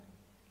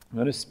I'm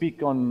going to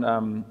speak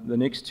on the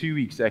next 2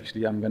 weeks,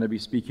 actually. I'm going to be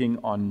speaking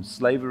on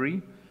slavery.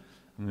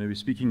 I'm going to be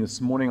speaking this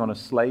morning on a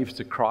slave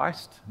to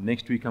Christ.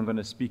 Next week, I'm going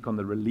to speak on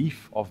the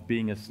relief of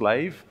being a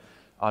slave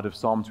out of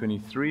Psalm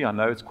 23. I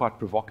know it's quite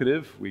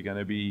provocative. We're going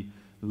to be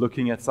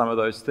looking at some of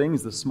those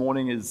things. This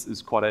morning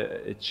is quite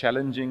a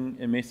challenging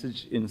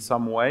message in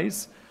some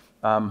ways.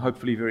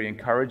 Hopefully very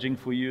encouraging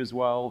for you as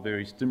well,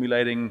 very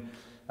stimulating.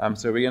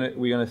 So we're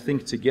going to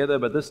think together.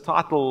 But this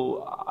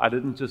title, I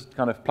didn't just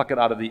kind of pluck it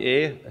out of the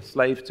air. A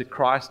Slave to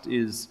Christ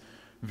is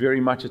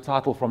very much a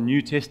title from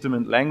New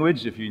Testament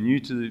language. If you're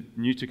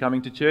new to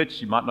coming to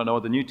church, you might not know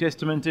what the New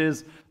Testament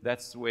is.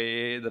 That's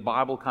where the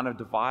Bible kind of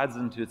divides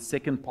into its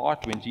second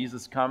part. When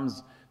Jesus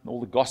comes and all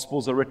the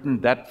Gospels are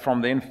written, that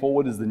from then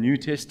forward is the New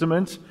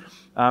Testament.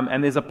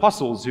 And there's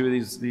apostles who are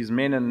these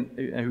men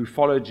who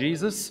follow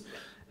Jesus.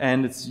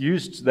 And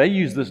they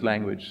use this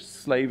language,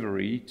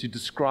 slavery, to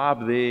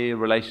describe their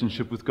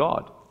relationship with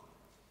God.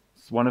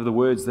 It's one of the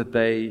words that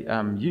they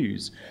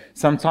use.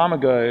 Some time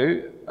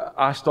ago,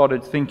 I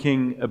started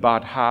thinking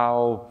about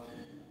how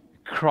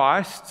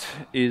Christ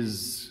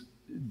is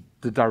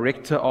the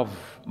director of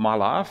my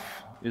life,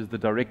 is the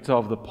director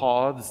of the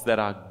paths that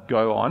I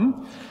go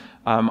on.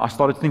 I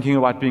started thinking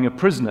about being a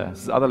prisoner.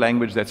 This is other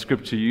language that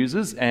Scripture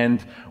uses,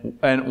 and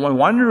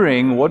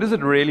wondering, what does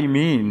it really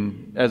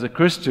mean as a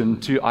Christian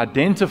to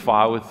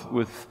identify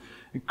with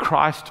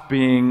Christ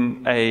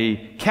being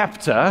a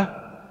captor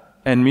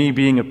and me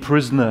being a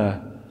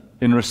prisoner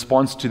in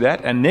response to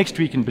that? And next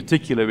week in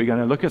particular, we're going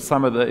to look at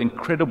some of the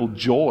incredible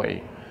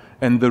joy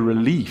and the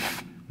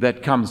relief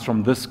that comes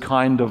from this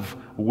kind of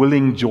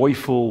willing,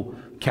 joyful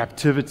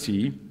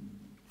captivity.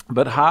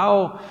 But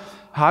how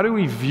do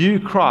we view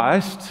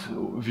Christ,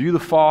 view the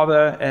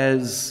Father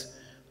as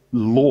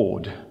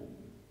Lord?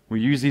 We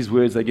use these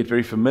words, they get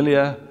very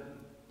familiar.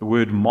 The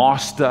word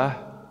master.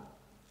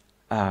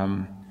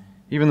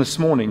 Even this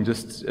morning,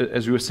 just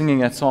as we were singing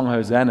that song,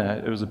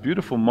 Hosanna, it was a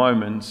beautiful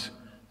moment.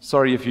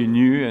 Sorry if you're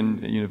new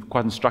and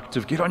quite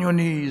instructive. Get on your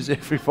knees,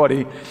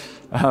 everybody.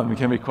 It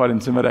can be quite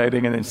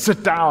intimidating. And then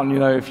sit down,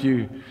 if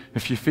you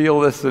feel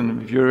this,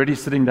 and if you're already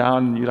sitting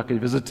down, you're like a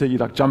visitor, you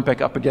jump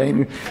back up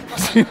again.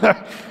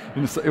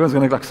 Everyone's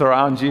going to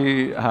surround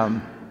you.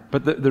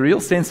 But the real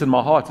sense in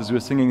my heart as we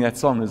were singing that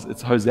song is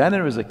it's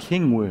Hosanna is a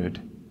king word.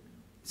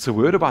 It's a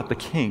word about the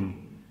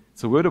king.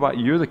 It's a word about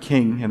you're the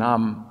king and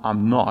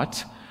I'm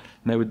not.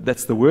 And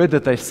that's the word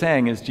that they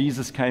sang as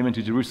Jesus came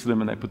into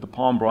Jerusalem, and they put the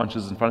palm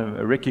branches in front of him,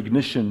 a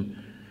recognition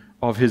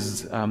of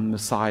his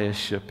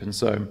messiahship. And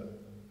so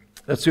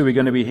that's where we're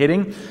going to be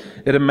heading.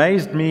 It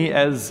amazed me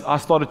as I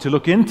started to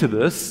look into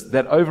this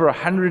that over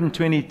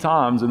 120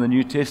 times in the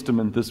New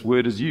Testament this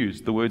word is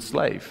used, the word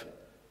slave.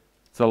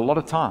 So a lot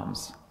of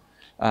times.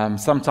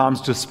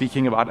 Sometimes just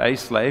speaking about a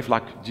slave,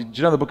 like, do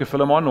you know the book of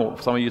Philemon?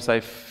 Or some of you say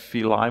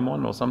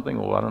Philemon or something,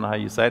 or I don't know how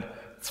you say it.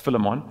 It's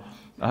Philemon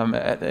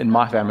in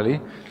my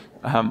family.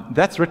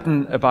 That's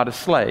written about a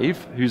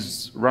slave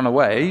who's run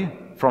away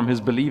from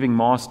his believing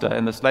master,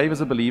 and the slave is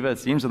a believer, it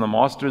seems, and the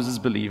master is his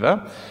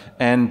believer.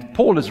 And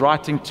Paul is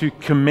writing to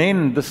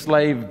commend the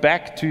slave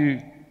back to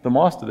the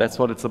master. That's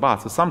what it's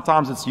about. So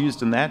sometimes it's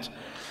used in that,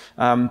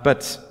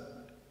 but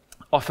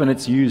often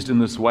it's used in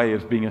this way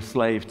of being a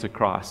slave to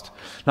Christ.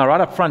 Now,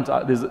 right up front,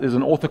 there's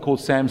an author called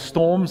Sam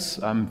Storms.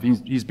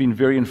 He's been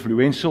very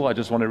influential. I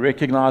just want to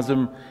recognize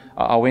him.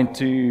 I went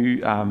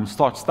to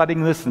start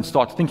studying this and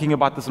start thinking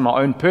about this in my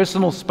own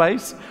personal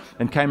space,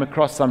 and came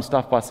across some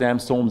stuff by Sam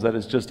Storms that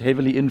has just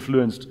heavily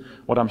influenced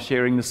what I'm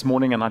sharing this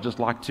morning, and I'd just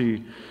like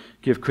to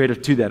give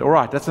credit to that. All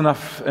right, that's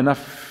enough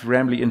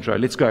rambly intro.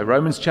 Let's go.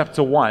 Romans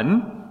chapter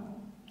 1.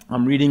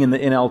 I'm reading in the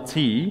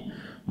NLT,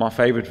 my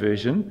favorite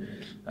version.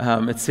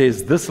 It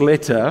says, "This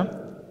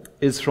letter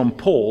is from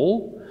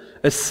Paul,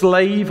 a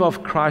slave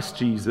of Christ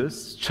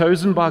Jesus,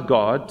 chosen by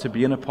God to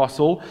be an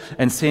apostle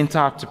and sent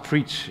out to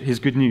preach his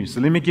good news."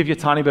 So let me give you a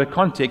tiny bit of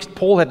context.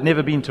 Paul had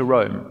never been to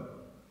Rome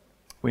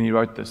when he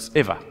wrote this,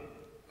 ever.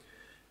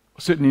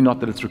 Certainly not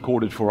that it's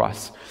recorded for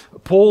us.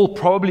 Paul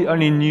probably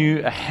only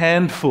knew a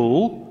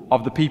handful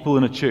of the people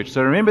in a church.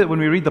 So remember, when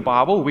we read the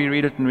Bible, we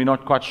read it and we're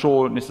not quite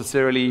sure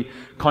necessarily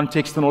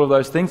context and all of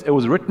those things. It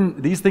was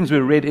written, these things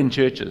were read in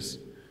churches.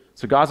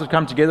 So guys would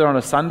come together on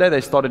a Sunday.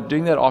 They started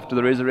doing that after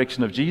the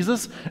resurrection of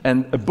Jesus.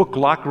 And a book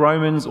like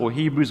Romans or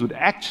Hebrews would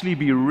actually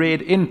be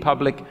read in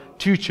public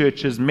to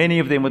churches. Many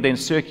of them would then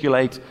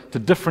circulate to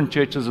different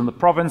churches in the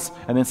province.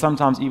 And then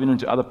sometimes even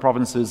into other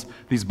provinces,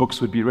 these books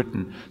would be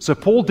written. So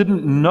Paul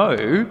didn't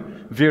know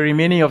very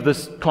many of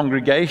this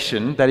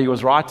congregation that he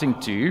was writing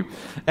to.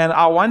 And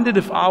I wondered,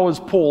 if I was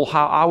Paul,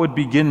 how I would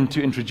begin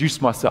to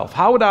introduce myself.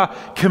 How would I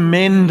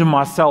commend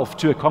myself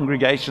to a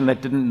congregation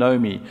that didn't know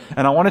me?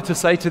 And I wanted to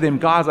say to them,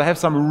 guys, I have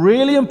some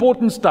really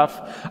important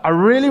stuff. I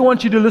really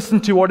want you to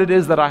listen to what it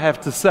is that I have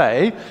to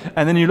say.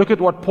 And then you look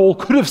at what Paul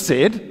could have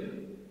said.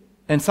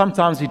 And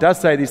sometimes he does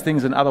say these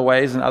things in other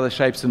ways, in other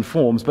shapes and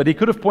forms. But he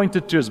could have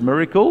pointed to his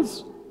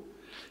miracles.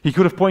 He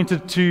could have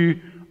pointed to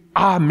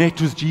I met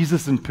with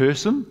Jesus in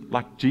person,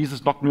 like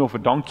Jesus knocked me off a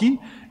donkey,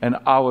 and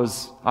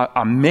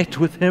I met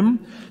with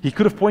him. He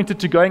could have pointed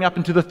to going up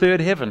into the third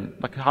heaven.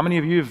 Like, how many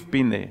of you have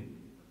been there?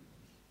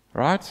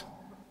 Right?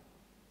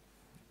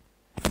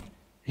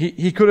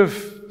 He could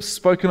have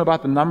spoken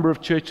about the number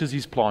of churches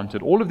he's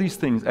planted, all of these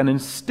things, and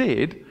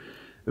instead,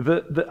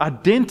 the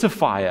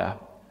identifier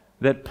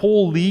that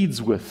Paul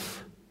leads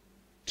with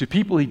to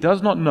people he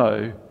does not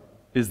know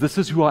is, this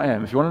is who I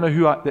am. If you want to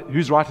know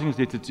who's writing his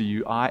letter to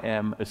you, I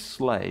am a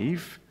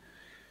slave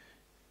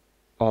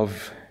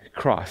of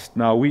Christ.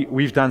 Now,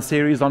 we've done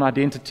series on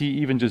identity.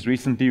 Even just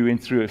recently we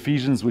went through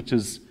Ephesians, which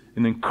is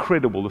an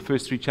incredible, the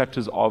first 3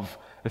 chapters of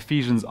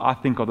Ephesians, I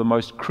think, are the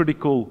most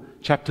critical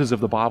chapters of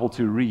the Bible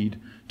to read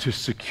to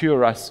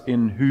secure us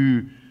in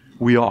who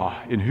we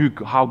are, in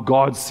how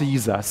God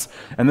sees us.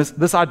 And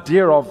this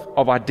idea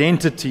of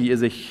identity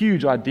is a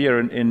huge idea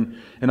in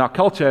our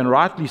culture, and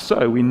rightly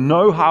so. We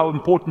know how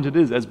important it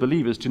is as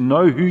believers to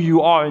know who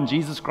you are in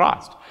Jesus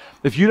Christ.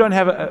 If you don't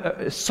have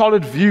a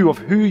solid view of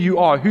who you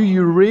are, who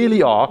you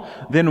really are,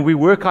 then we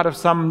work out of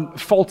some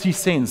faulty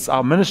sense.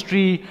 Our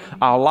ministry,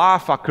 our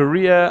life, our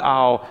career,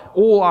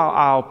 all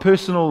our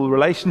personal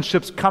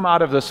relationships come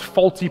out of this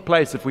faulty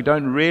place if we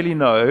don't really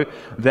know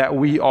that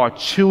we are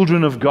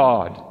children of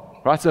God.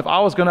 Right? So if I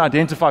was going to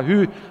identify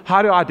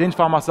how do I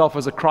identify myself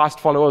as a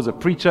Christ follower, as a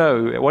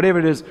preacher, whatever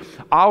it is,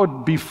 I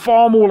would be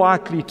far more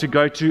likely to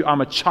go to,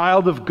 I'm a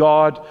child of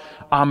God,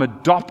 I'm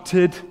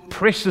adopted,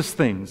 precious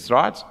things,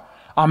 right?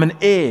 I'm an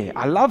heir.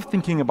 I love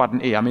thinking about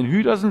an heir. I mean,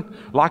 who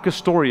doesn't like a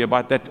story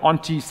about that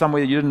auntie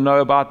somewhere you didn't know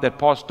about that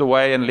passed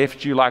away and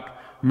left you like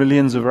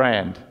millions of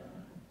rand?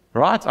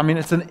 Right? I mean,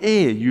 it's an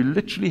heir. You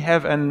literally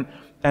have an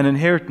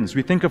inheritance.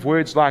 We think of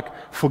words like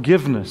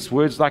forgiveness,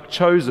 words like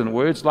chosen,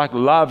 words like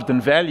loved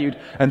and valued.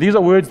 And these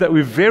are words that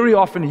we very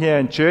often hear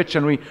in church,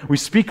 and we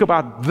speak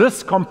about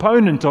this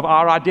component of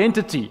our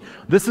identity.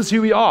 This is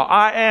who we are.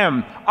 I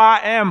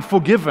am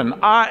forgiven.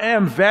 I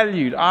am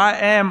valued. I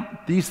am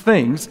these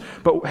things.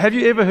 But have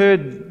you ever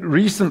heard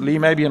recently,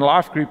 maybe in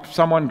life group,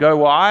 someone go,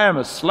 well, I am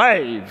a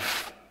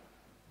slave?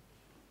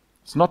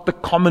 It's not the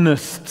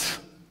commonest,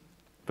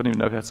 I don't even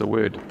know if that's a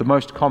word, the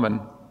most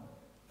common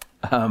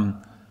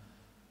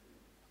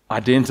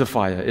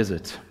identifier, is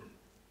it?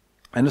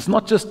 And it's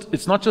not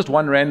just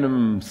one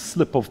random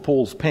slip of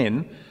Paul's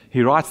pen.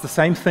 He writes the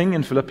same thing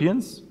in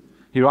Philippians.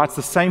 He writes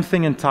the same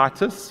thing in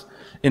Titus.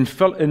 In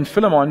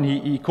Philemon,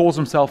 he calls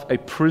himself a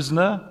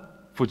prisoner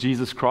for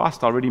Jesus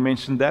Christ. I already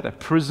mentioned that, a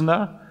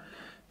prisoner.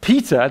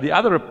 Peter, the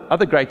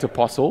other great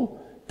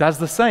apostle, does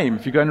the same.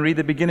 If you go and read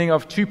the beginning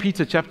of 2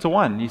 Peter chapter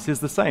 1, he says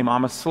the same.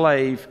 I'm a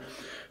slave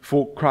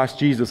for Christ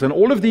Jesus. And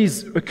all of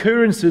these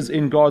occurrences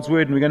in God's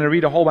Word, and we're going to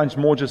read a whole bunch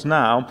more just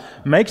now,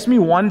 makes me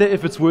wonder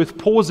if it's worth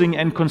pausing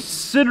and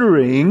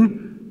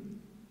considering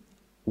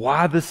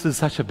why this is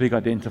such a big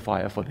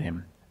identifier for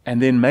them.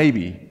 And then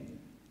maybe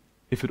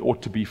if it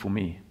ought to be for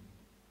me,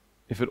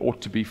 if it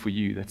ought to be for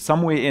you, that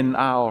somewhere in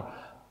our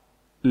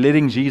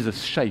letting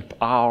Jesus shape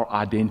our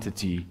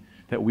identity,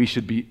 that we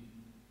should be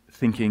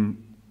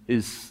thinking,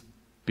 is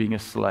being a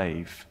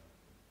slave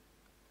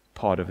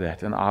part of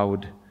that? And I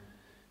would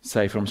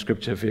say from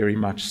Scripture, very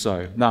much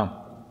so.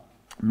 Now,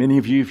 many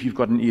of you, if you've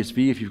got an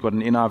ESV, if you've got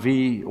an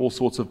NIV, all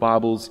sorts of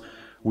Bibles,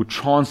 would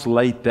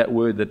translate that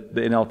word that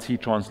the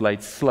NLT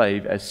translates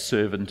slave as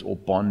servant or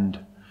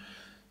bond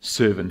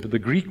servant. But the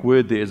Greek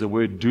word there is a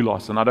word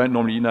doulos, and I don't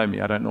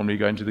normally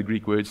go into the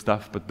Greek word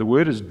stuff, but the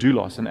word is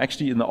doulos, and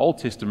actually in the Old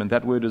Testament,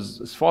 that word is,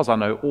 as far as I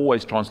know,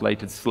 always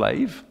translated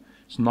slave.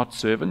 It's not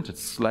servant,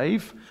 it's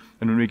slave.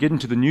 And when we get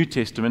into the New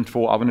Testament, I'm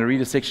going to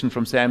read a section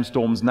from Sam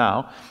Storms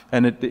now,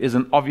 and it is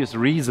an obvious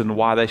reason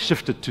why they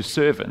shifted to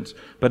servant.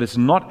 But it's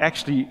not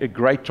actually a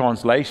great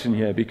translation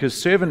here, because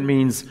servant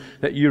means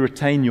that you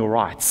retain your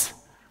rights.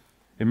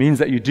 It means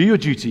that you do your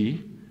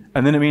duty,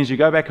 and then it means you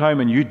go back home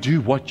and you do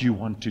what you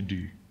want to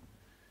do.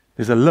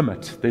 There's a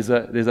limit. There's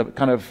a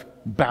kind of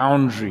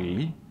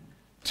boundary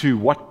to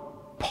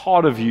what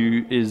part of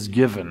you is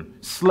given.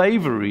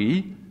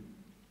 Slavery,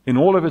 in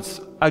all of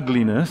its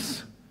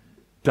ugliness,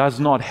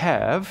 does not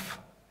have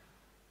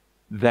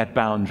that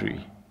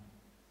boundary.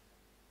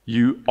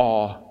 You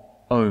are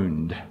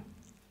owned.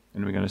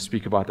 And we're going to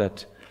speak about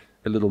that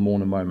a little more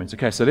in a moment.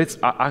 Okay, so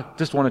I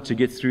just wanted to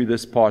get through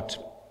this part.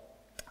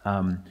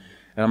 And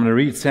I'm going to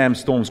read Sam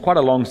Storm's, quite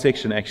a long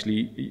section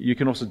actually. You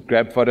can also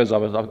grab photos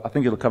of it. I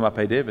think it'll come up,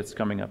 hey Dev, it's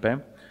coming up, eh?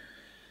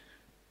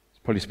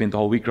 Probably spent the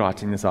whole week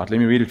writing this out. Let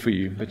me read it for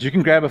you. But you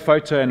can grab a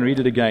photo and read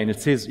it again.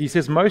 He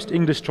says, most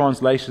English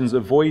translations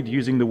avoid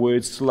using the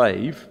word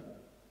slave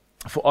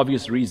for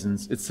obvious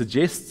reasons. It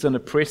suggests an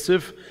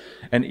oppressive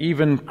and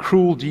even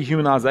cruel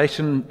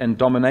dehumanization and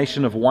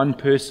domination of one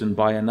person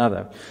by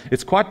another.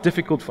 It's quite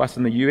difficult for us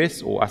in the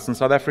US, or us in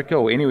South Africa,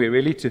 or anywhere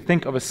really, to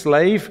think of a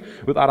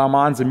slave without our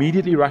minds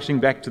immediately rushing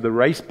back to the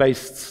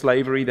race-based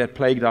slavery that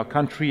plagued our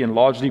country and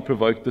largely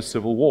provoked the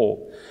Civil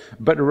War.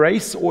 But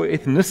race or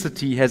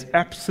ethnicity has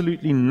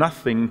absolutely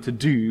nothing to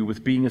do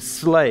with being a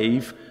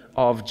slave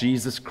of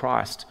Jesus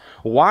Christ.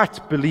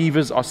 White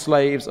believers are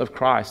slaves of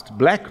Christ.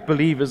 Black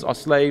believers are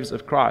slaves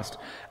of Christ.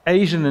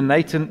 Asian and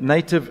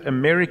Native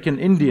American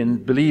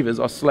Indian believers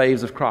are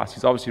slaves of Christ.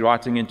 He's obviously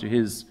writing into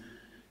his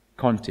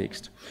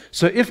context.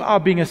 So if our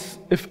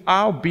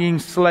being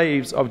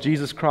slaves of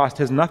Jesus Christ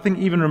has nothing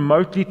even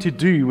remotely to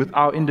do with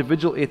our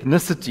individual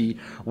ethnicity,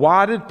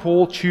 why did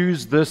Paul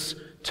choose this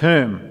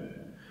term?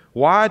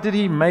 Why did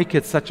he make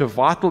it such a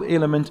vital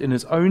element in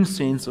his own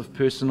sense of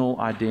personal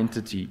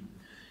identity?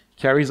 He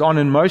carries on,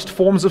 in most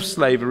forms of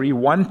slavery,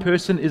 one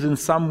person is in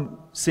some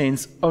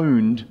sense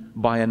owned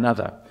by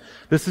another.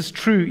 This is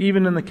true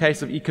even in the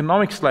case of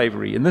economic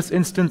slavery. In this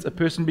instance, a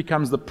person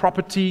becomes the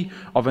property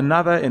of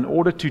another in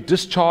order to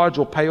discharge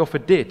or pay off a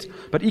debt.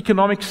 But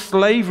economic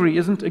slavery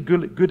isn't a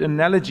good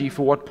analogy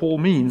for what Paul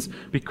means,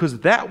 because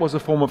that was a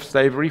form of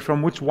slavery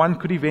from which one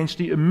could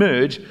eventually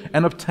emerge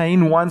and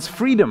obtain one's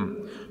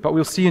freedom. But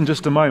we'll see in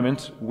just a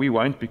moment, we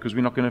won't because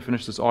we're not going to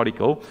finish this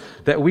article,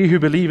 that we who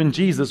believe in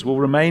Jesus will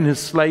remain his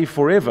slave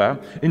forever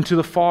into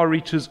the far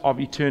reaches of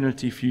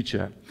eternity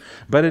future.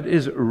 But it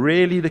is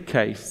rarely the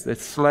case that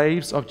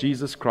slaves of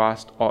Jesus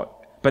Christ are,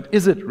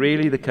 in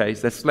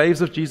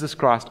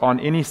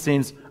any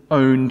sense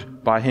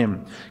owned by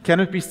him? Can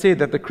it be said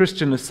that the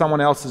Christian is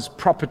someone else's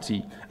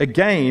property?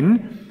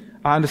 Again,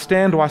 I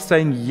understand why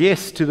saying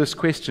yes to this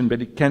question,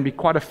 but it can be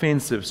quite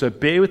offensive. So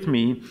bear with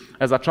me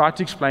as I try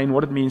to explain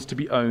what it means to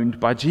be owned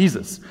by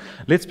Jesus.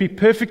 Let's be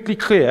perfectly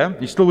clear.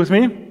 You still with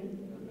me?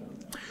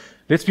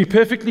 Let's be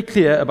perfectly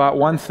clear about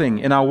one thing.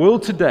 In our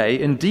world today,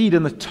 indeed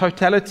in the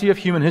totality of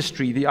human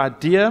history, the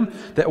idea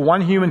that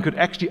one human could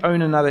actually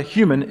own another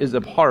human is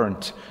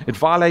abhorrent. It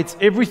violates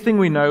everything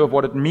we know of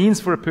what it means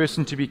for a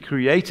person to be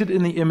created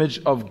in the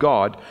image of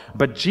God.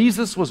 But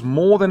Jesus was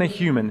more than a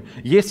human.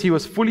 Yes, he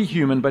was fully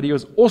human, but he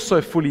was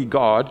also fully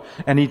God,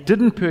 and he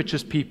didn't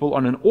purchase people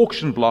on an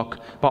auction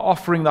block by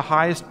offering the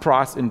highest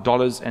price in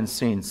dollars and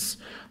cents.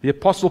 The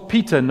Apostle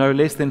Peter, no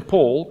less than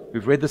Paul,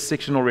 we've read this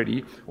section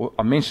already, or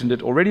I mentioned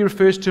it, already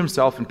refers to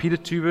himself in Peter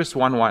 2 verse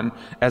 1:1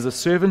 as a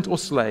servant or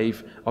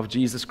slave of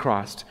Jesus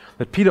Christ.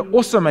 But Peter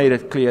also made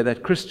it clear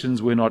that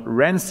Christians were not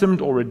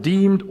ransomed or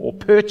redeemed or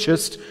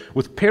purchased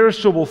with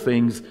perishable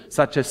things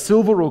such as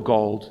silver or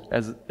gold,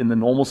 as in the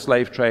normal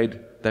slave trade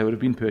they would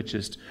have been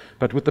purchased,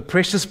 but with the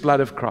precious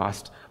blood of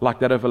Christ, like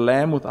that of a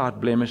lamb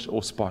without blemish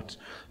or spot.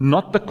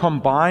 Not the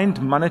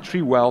combined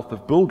monetary wealth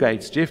of Bill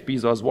Gates, Jeff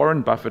Bezos,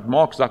 Warren Buffett,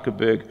 Mark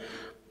Zuckerberg,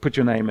 put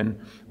your name in,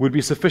 would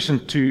be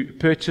sufficient to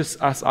purchase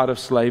us out of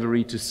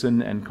slavery to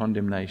sin and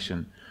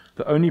condemnation.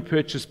 The only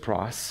purchase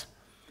price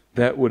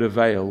that would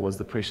avail was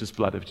the precious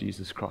blood of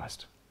Jesus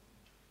Christ.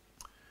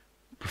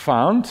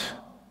 Profound,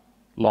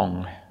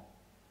 long.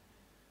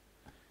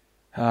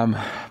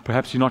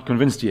 Perhaps you're not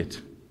convinced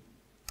yet.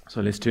 So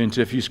let's turn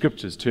to a few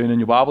scriptures. Turn in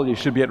your Bible. You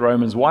should be at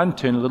Romans 1.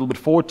 Turn a little bit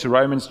forward to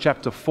Romans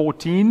chapter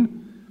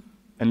 14.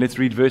 And let's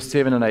read verse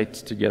 7 and 8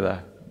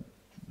 together.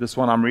 This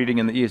one I'm reading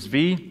in the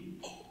ESV.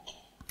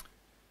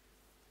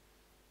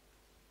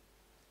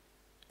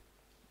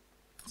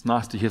 It's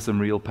nice to hear some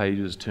real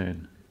pages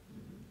turn.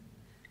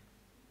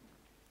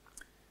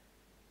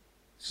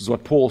 This is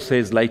what Paul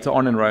says later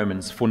on in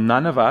Romans. For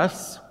none of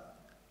us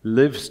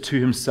lives to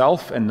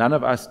himself, and none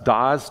of us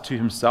dies to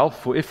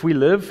himself. For if we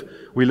live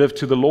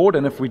to the Lord,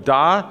 and if we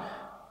die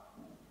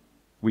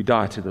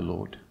to the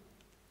Lord.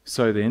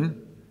 So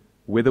then,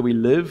 whether we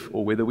live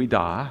or whether we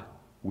die,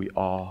 we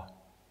are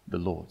the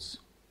Lord's.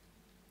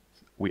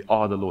 We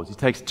are the Lord's. He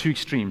takes two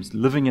extremes,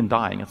 living and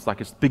dying. It's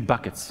like it's big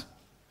buckets.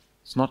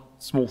 It's not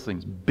small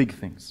things, big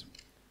things.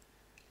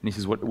 And he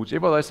says,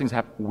 whichever of those things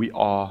happen, we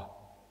are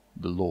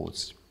the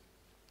Lord's.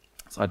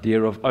 This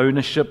idea of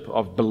ownership,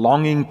 of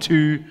belonging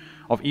to,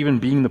 of even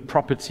being the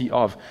property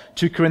of.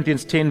 2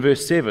 Corinthians 10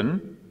 verse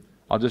 7,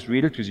 I'll just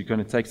read it because you're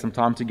going to take some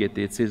time to get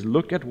there. It says,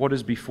 look at what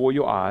is before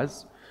your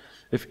eyes.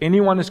 If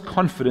anyone is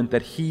confident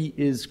that he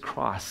is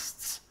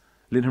Christ's,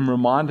 let him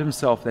remind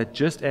himself that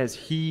just as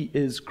he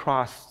is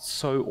Christ,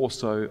 so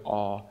also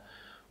are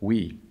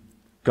we.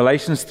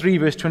 Galatians 3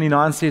 verse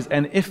 29 says,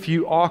 and if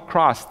you are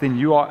Christ, then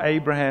you are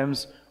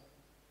Abraham's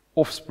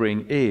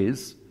offspring,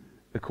 heirs,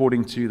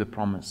 according to the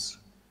promise.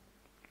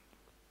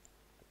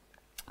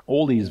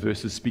 All these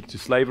verses speak to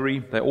slavery.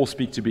 They all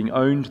speak to being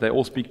owned. They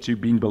all speak to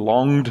being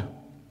belonged.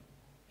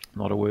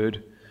 Not a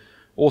word.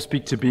 All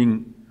speak to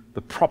being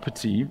the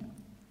property.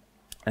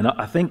 And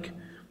I think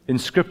in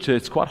Scripture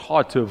it's quite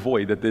hard to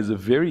avoid that there's a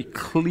very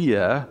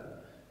clear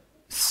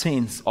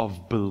sense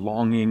of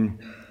belonging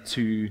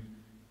to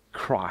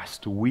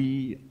Christ.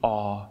 We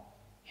are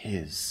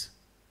His.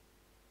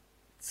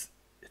 It's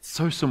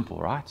so simple,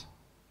 right?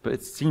 But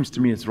it seems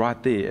to me it's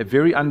right there. A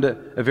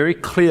very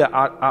clear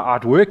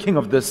outworking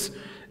of this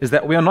is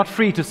that we are not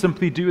free to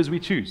simply do as we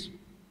choose.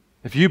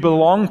 If you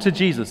belong to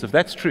Jesus, if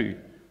that's true,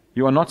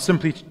 you are not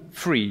simply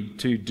free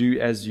to do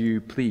as you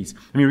please.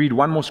 Let me read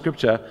one more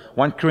scripture,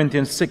 1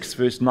 Corinthians 6,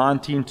 verse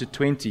 19 to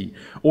 20.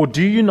 Or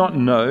do you not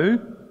know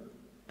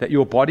that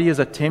your body is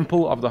a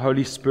temple of the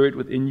Holy Spirit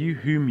within you,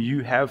 whom you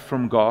have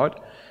from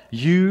God?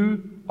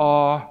 You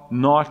are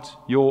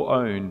not your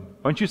own.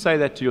 Won't you say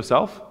that to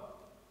yourself?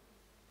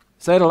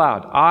 Say it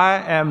aloud.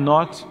 I am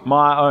not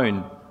my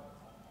own.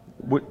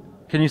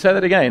 Can you say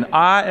that again?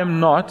 I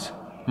am not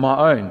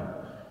my own.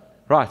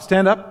 Right,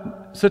 stand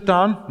up, sit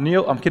down,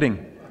 kneel. I'm kidding.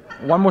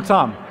 One more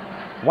time.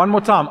 One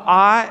more time.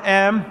 I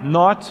am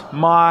not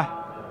my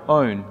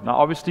own. Now,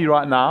 obviously,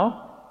 right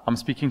now, I'm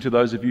speaking to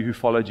those of you who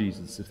follow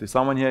Jesus. If there's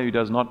someone here who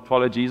does not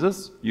follow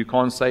Jesus, you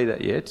can't say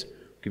that yet.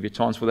 I'll give you a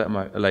chance for that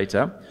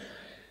later.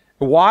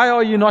 Why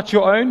are you not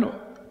your own?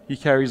 He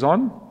carries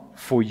on.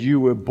 For you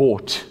were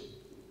bought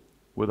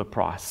with a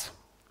price.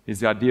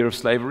 Is the idea of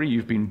slavery.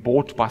 You've been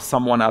bought by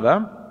someone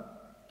other.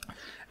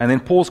 And then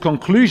Paul's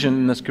conclusion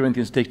in this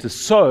Corinthians text is,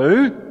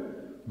 so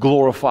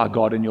glorify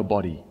God in your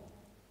body.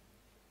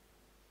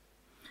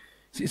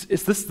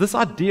 It's this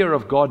idea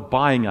of God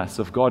buying us,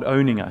 of God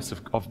owning us,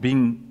 of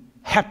being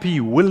happy,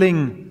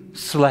 willing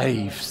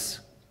slaves.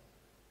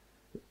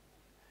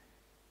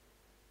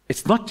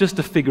 It's not just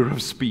a figure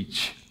of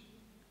speech.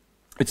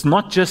 It's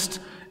not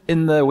just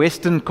in the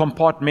Western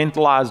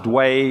compartmentalized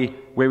way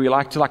where we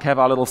like to have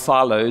our little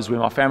silos, where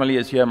my family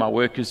is here, my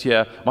work is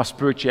here, my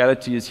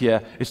spirituality is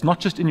here. It's not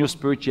just in your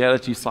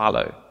spirituality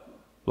silo,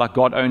 like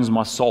God owns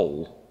my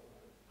soul.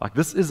 Like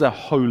this is a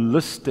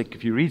holistic,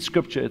 if you read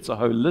Scripture, it's a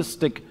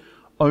holistic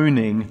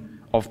owning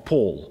of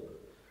Paul.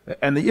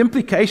 And the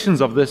implications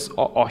of this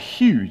are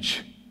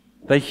huge.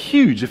 They're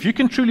huge. If you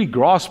can truly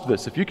grasp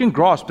this, if you can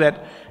grasp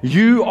that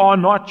you are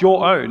not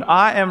your own,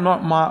 I am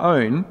not my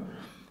own,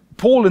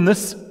 Paul in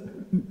this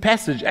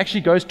passage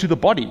actually goes to the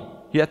body.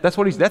 Yeah, that's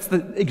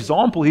the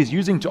example he's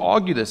using to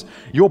argue this.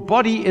 Your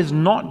body is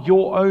not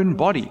your own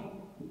body,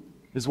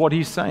 is what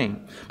he's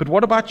saying. But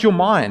what about your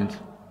mind?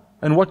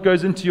 And what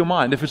goes into your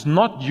mind? If it's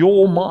not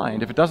your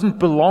mind, if it doesn't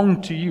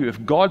belong to you,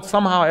 if God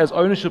somehow has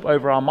ownership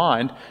over our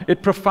mind,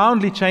 it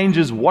profoundly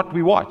changes what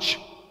we watch,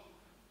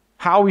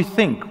 how we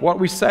think, what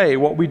we say,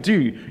 what we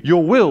do,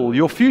 your will,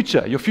 your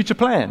future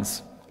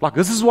plans. Like,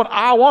 this is what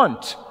I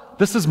want.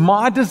 This is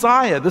my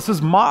desire. This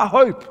is my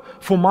hope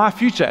for my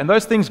future. And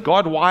those things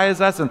God wires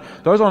us, and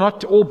those are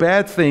not all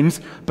bad things,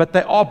 but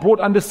they are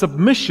brought under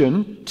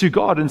submission to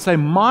God and say,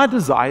 my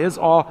desires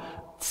are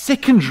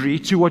secondary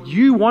to what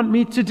you want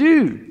me to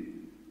do.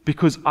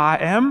 Because I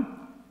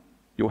am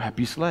your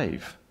happy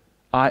slave.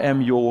 I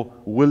am your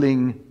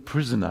willing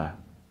prisoner.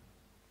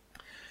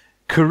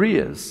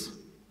 Careers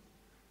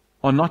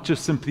are not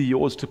just simply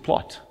yours to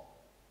plot.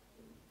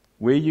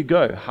 Where you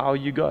go, how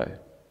you go.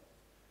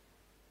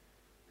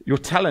 Your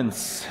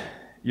talents,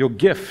 your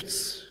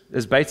gifts,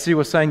 as Batesy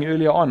was saying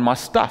earlier on, my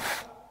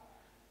stuff,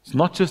 it's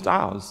not just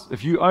ours.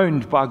 If you're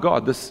owned by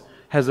God, this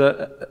has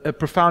a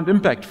profound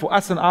impact. For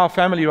us and our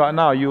family right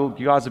now, you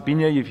guys have been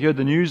here, you've heard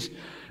the news.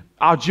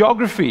 Our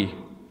geography.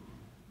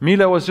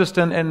 Mila was just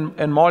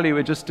and Marley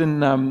were just in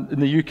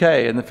the UK,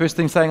 and the first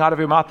thing saying out of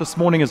her mouth this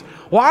morning is,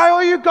 "Why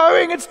are you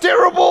going? It's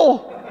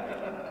terrible."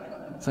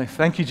 So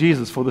thank you,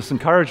 Jesus, for this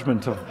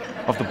encouragement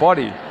of the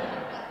body.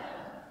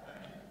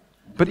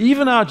 But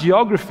even our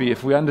geography,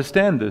 if we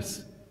understand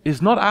this,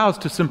 is not ours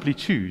to simply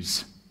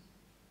choose.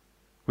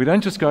 We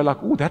don't just go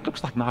like, "Oh, that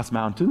looks like nice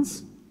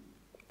mountains.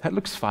 That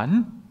looks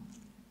fun."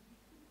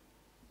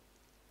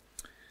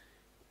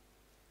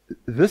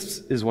 This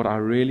is what I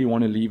really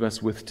want to leave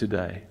us with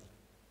today.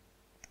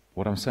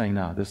 What I'm saying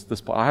now, this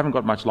I haven't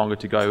got much longer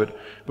to go,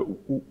 but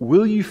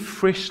will you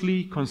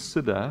freshly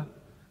consider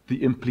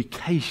the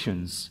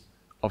implications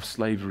of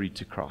slavery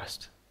to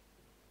Christ?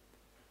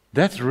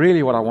 That's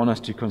really what I want us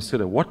to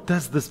consider. What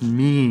does this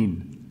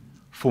mean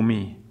for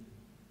me?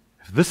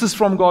 If this is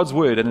from God's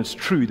word and it's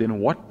true, then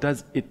what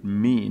does it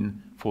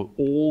mean for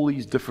all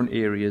these different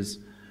areas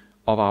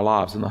of our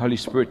lives? And the Holy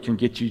Spirit can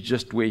get you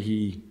just where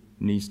He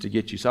needs to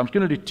get you. So I'm just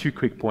going to do 2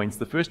 quick points.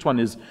 The first one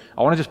is,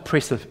 I want to just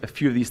press a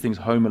few of these things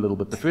home a little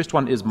bit. The first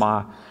one is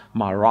my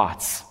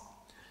rights.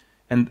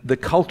 And the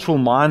cultural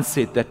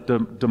mindset that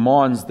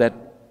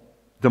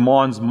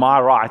demands my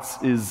rights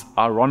is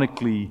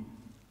ironically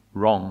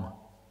wrong.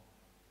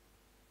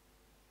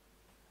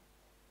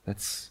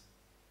 That's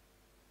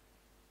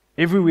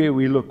everywhere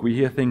we look, we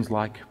hear things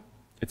like,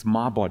 "It's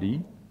my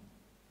body,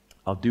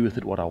 I'll do with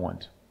it what I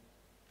want."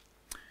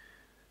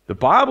 The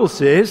Bible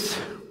says,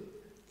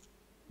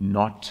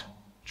 not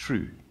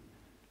true.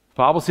 The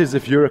Bible says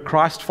if you're a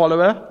Christ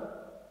follower,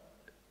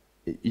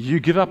 you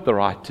give up the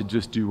right to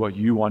just do what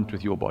you want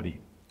with your body.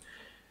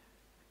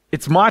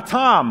 It's my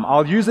time,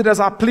 I'll use it as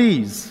I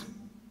please.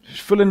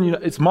 Fill in,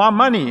 it's my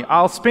money,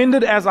 I'll spend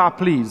it as I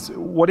please.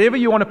 Whatever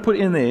you want to put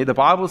in there, the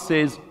Bible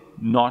says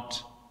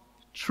not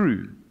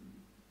true.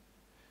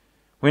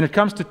 When it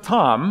comes to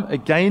time,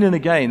 again and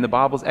again, the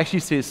Bible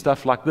actually says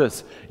stuff like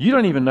this. You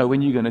don't even know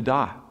when you're going to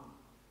die.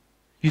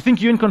 You think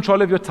you're in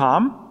control of your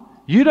time?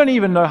 You don't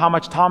even know how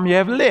much time you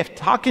have left.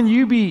 How can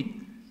you be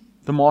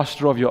the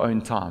master of your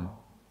own time?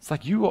 It's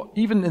like you are,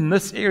 even in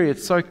this area,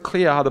 it's so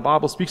clear how the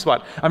Bible speaks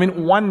about it. I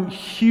mean, one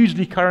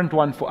hugely current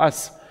one for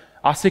us,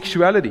 our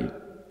sexuality.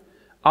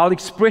 I'll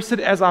express it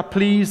as I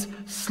please,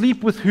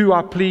 sleep with who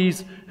I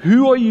please.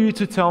 Who are you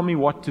to tell me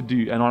what to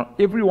do? And on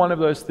every one of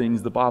those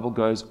things, the Bible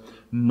goes,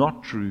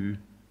 not true,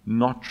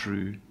 not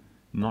true,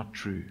 not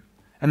true.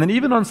 And then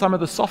even on some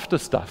of the softer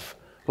stuff,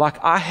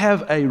 Like, I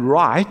have a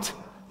right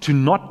to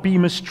not be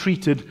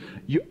mistreated.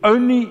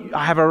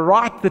 I have a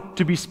right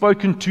to be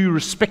spoken to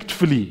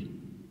respectfully.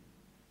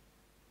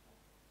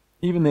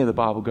 Even there, the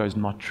Bible goes,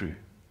 not true.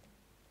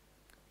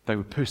 They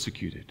were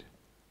persecuted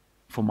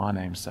for my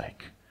name's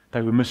sake.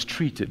 They were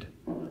mistreated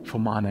for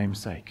my name's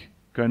sake.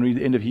 Go and read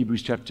the end of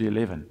Hebrews chapter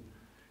 11.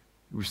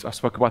 I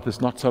spoke about this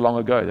not so long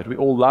ago, that we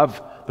all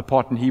love the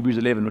part in Hebrews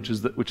 11, which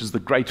is the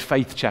great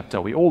faith chapter.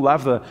 We all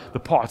love the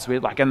parts where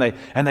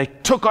and they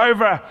took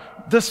over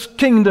this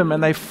kingdom,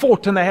 and they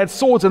fought, and they had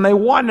swords, and they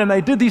won, and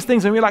they did these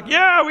things, and we're like,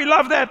 yeah, we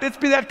love that. Let's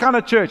be that kind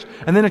of church.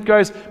 And then it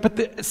goes, but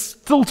it's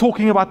still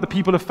talking about the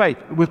people of faith.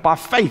 By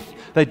faith,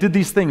 they did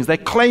these things. They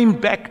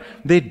claimed back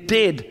their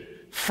dead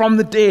from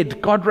the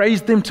dead. God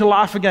raised them to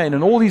life again,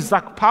 and all these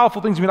like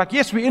powerful things. And we're like,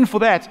 yes, we're in for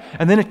that.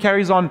 And then it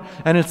carries on,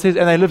 and it says,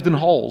 and they lived in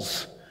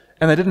holes.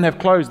 And they didn't have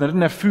clothes, and they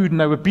didn't have food, and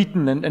they were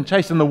beaten and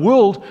chased, and the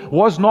world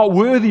was not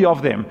worthy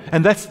of them.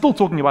 And that's still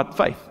talking about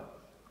faith.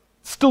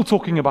 Still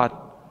talking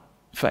about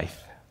faith.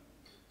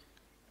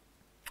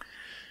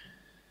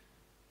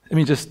 Let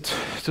me just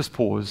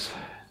pause.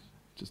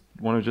 Just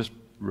want to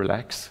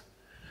relax.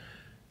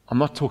 I'm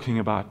not talking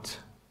about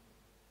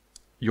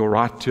your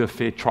right to a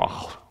fair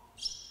trial.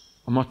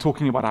 I'm not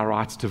talking about our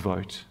rights to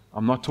vote.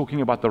 I'm not talking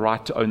about the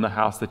right to own the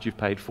house that you've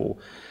paid for.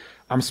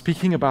 I'm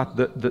speaking about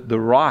the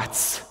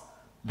rights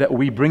that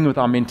we bring with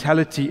our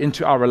mentality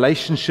into our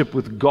relationship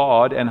with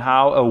God, and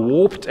how a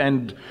warped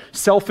and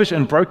selfish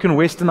and broken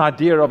Western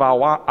idea of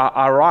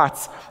our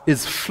rights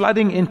is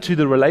flooding into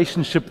the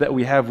relationship that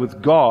we have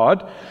with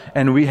God.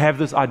 And we have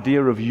this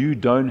idea of, you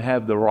don't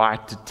have the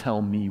right to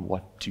tell me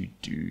what to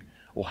do,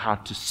 or how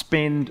to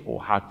spend,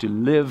 or how to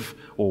live,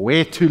 or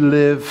where to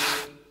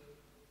live.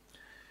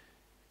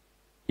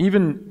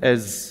 Even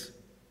as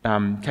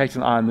Kate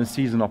and I in this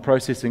season are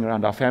processing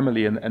around our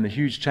family and the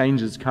huge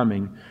changes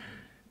coming,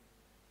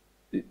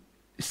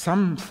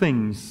 some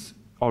things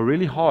are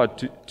really hard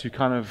to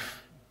kind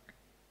of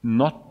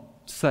not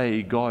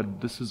say, God,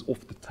 this is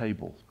off the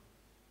table.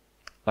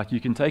 Like,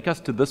 you can take us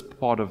to this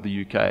part of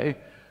the UK,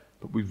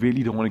 but we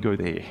really don't want to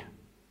go there.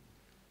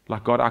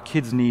 Like, God, our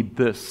kids need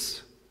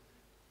this.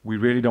 We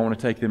really don't want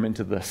to take them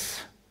into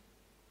this.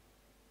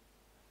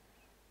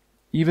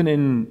 Even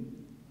in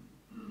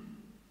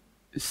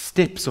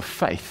steps of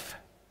faith,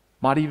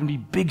 might even be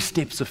big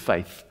steps of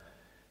faith,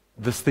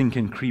 this thing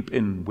can creep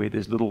in where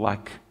there's little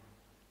like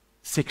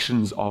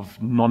sections of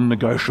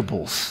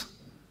non-negotiables.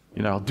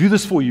 I'll do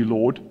this for you,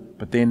 Lord,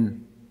 but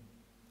then,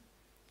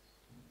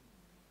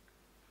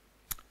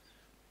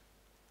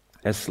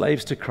 as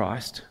slaves to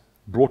Christ,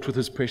 brought with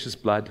his precious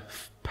blood,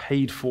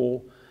 paid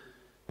for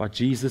by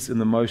Jesus in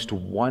the most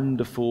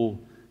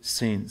wonderful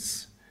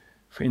sense.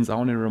 Friends, I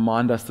want to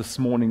remind us this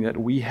morning that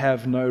we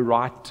have no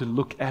right to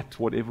look at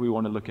whatever we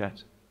want to look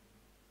at.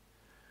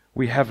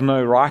 We have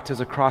no right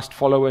as a Christ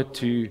follower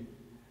to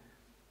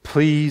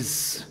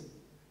please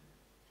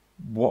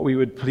what we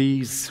would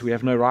please. We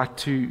have no right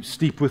to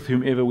sleep with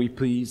whomever we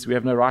please. We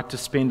have no right to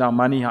spend our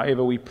money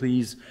however we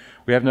please.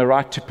 We have no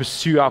right to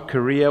pursue our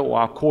career or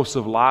our course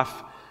of life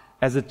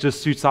as it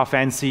just suits our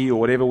fancy or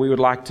whatever we would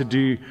like to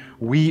do.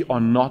 We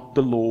are not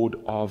the Lord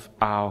of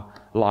our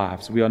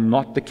lives. We are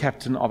not the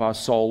captain of our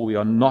soul. We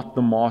are not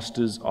the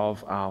masters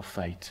of our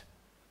fate.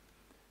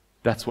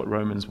 That's what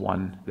Romans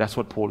 1, that's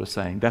what Paul is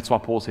saying. That's why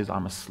Paul says,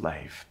 I'm a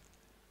slave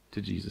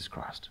to Jesus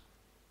Christ.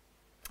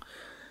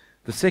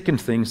 The second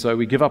thing, so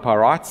we give up our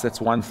rights,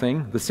 that's one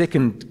thing. The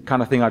second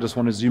kind of thing I just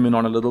want to zoom in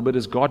on a little bit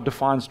is God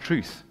defines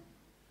truth.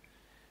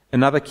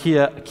 Another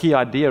key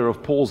idea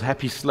of Paul's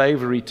happy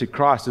slavery to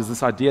Christ is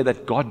this idea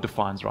that God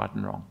defines right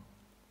and wrong.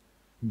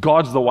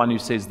 God's the one who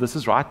says this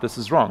is right, this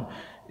is wrong.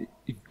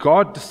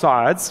 God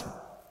decides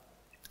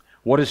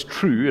what is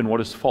true and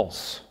what is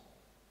false.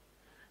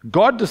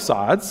 God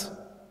decides,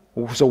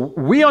 so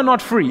we are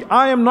not free.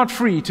 I am not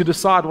free to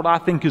decide what I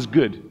think is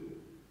good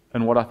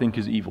and what I think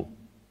is evil.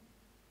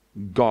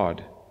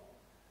 God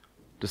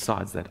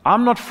decides that.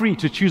 I'm not free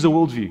to choose a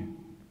worldview.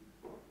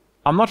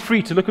 I'm not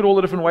free to look at all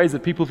the different ways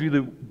that people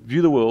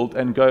view the world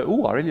and go,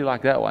 oh, I really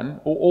like that one.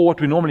 Or what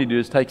we normally do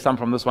is take some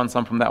from this one,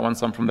 some from that one,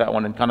 some from that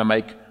one, and kind of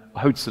make a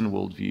Hoatson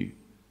worldview.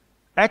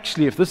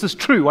 Actually, if this is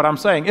true, what I'm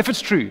saying, if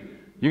it's true,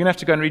 you're going to have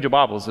to go and read your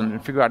Bibles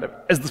and figure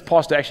out, is this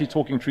pastor actually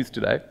talking truth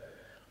today?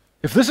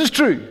 If this is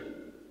true,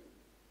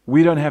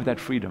 we don't have that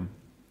freedom.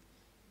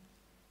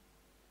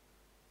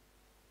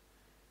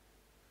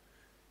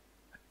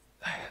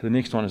 The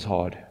next one is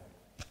hard.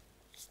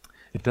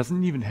 It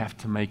doesn't even have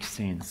to make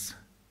sense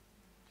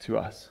to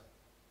us.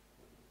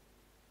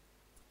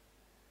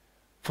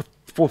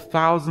 For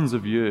thousands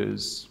of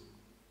years,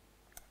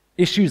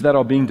 issues that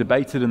are being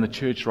debated in the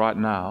church right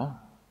now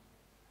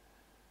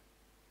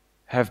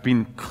have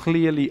been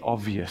clearly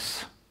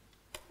obvious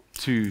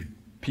to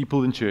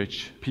people in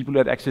church, people who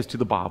had access to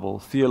the Bible,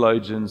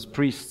 theologians,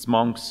 priests,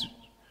 monks,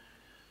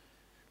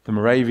 the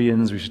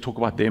Moravians. We should talk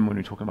about them when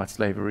we're talking about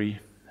slavery.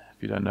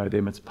 If you don't know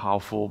them, it's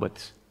powerful,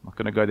 but I'm not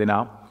going to go there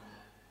now.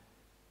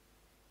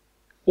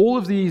 All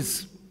of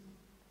these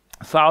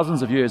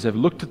thousands of years have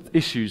looked at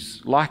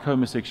issues like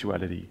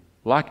homosexuality,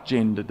 like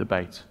gender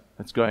debate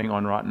that's going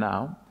on right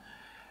now,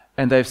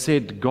 and they've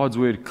said God's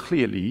word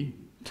clearly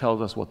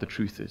tells us what the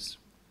truth is.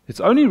 It's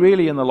only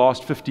really in the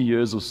last 50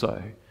 years or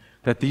so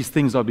that these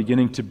things are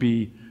beginning to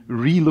be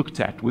re-looked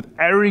at with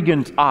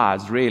arrogant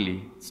eyes,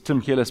 really.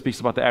 Tim Keller speaks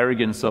about the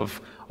arrogance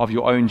of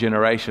your own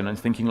generation and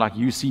thinking like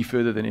you see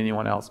further than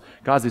anyone else.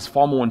 Guys, there's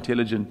far more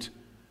intelligent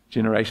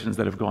generations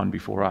that have gone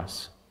before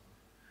us.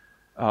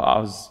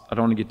 I don't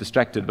want to get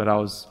distracted, but I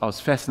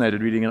was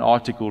fascinated reading an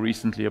article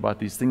recently about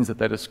these things that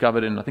they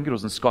discovered I think it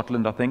was in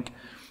Scotland,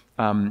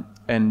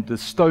 and the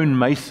stone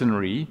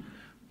masonry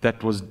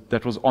that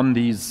was on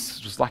these,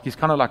 just like these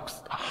kind of like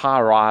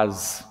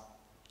high-rise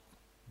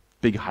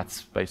big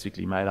huts,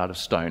 basically made out of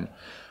stone.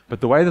 But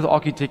the way that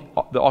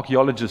the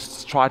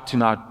archaeologists tried to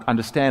now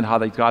understand how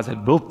these guys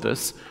had built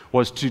this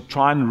was to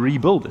try and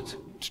rebuild it,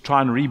 to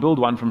try and rebuild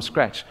one from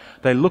scratch.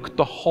 They looked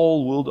the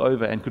whole world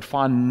over and could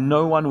find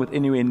no one with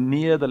anywhere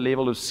near the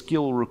level of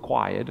skill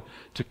required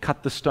to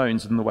cut the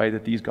stones in the way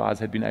that these guys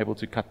had been able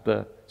to cut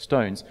the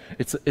stones.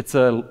 It's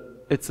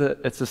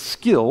a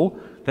skill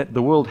that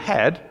the world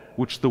had,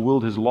 which the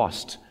world has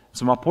lost.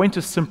 So my point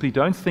is simply,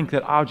 don't think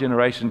that our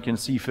generation can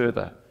see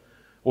further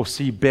or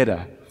see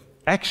better.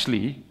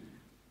 Actually,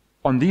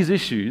 on these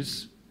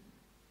issues,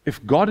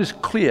 if God is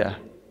clear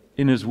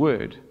in His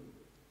Word,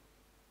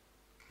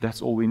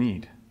 that's all we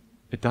need.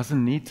 It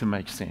doesn't need to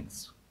make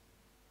sense.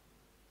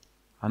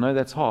 I know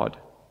that's hard.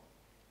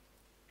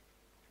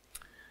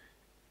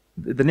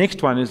 The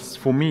next one is,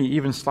 for me,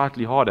 even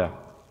slightly harder.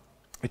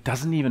 It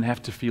doesn't even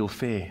have to feel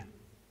fair.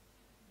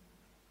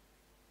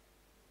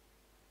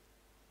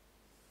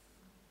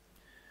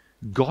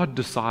 God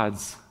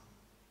decides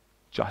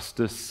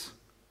justice.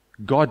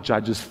 God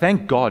judges.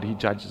 Thank God He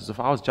judges. If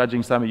I was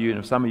judging some of you, and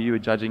if some of you were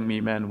judging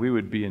me, man,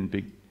 we'd be in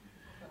big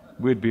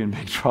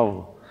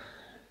trouble.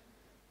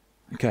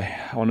 Okay,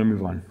 I want to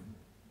move on.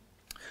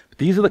 But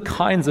these are the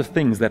kinds of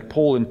things that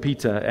Paul and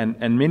Peter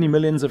and many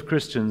millions of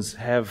Christians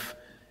have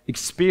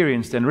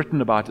experienced and written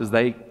about as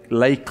they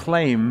lay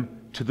claim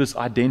to this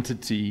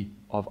identity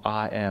of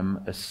I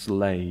am a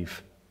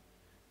slave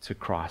to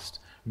Christ.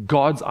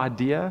 God's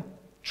idea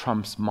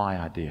trumps my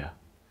idea.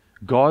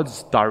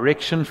 God's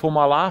direction for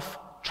my life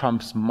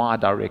trumps my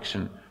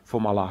direction for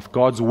my life.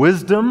 God's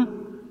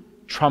wisdom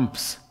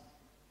trumps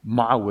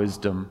my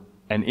wisdom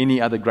and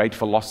any other great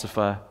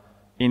philosopher,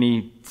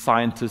 any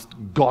scientist.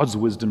 God's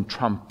wisdom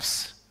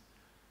trumps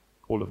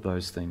all of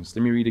those things.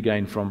 Let me read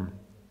again from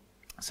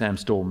Sam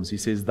Storms. He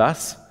says,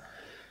 thus,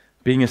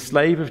 being a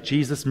slave of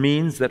Jesus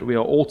means that we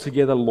are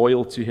altogether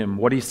loyal to Him.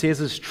 What He says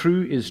is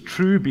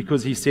true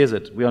because He says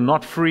it. We are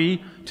not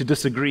free to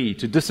disagree.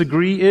 To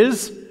disagree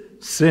is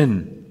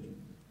sin.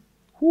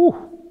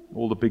 Whew.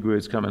 All the big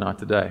words coming out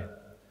today.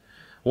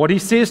 What He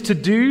says to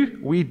do,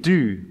 we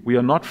do. We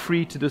are not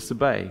free to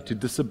disobey. To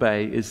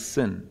disobey is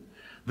sin.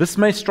 This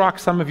may strike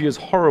some of you as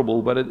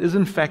horrible, but it is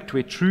in fact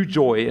where true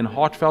joy and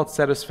heartfelt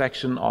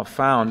satisfaction are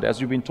found, as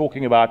we've been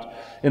talking about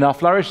in our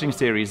Flourishing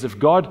series. If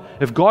God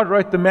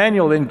wrote the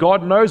manual, then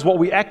God knows what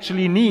we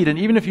actually need. And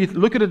even if you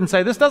look at it and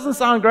say, this doesn't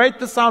sound great,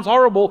 this sounds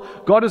horrible,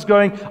 God is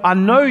going, I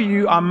know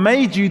you, I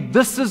made you,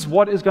 this is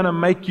what is going to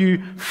make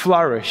you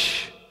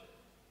flourish.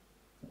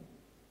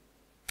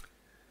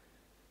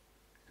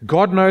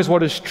 God knows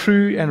what is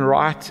true and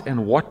right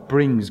and what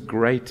brings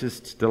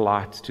greatest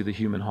delight to the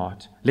human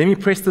heart. Let me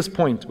press this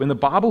point. When the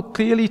Bible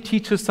clearly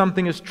teaches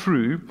something is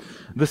true,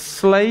 the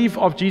slave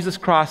of Jesus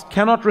Christ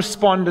cannot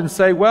respond and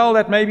say, well,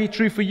 that may be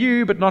true for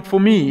you, but not for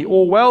me.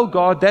 Or, well,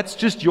 God, that's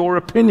just your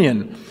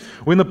opinion.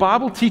 When the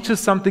Bible teaches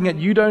something that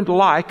you don't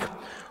like,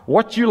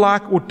 what you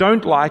like or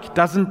don't like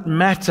doesn't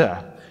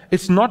matter.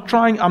 I'm not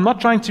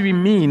trying to be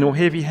mean or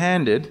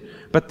heavy-handed,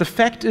 but the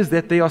fact is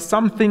that there are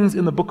some things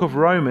in the book of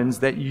Romans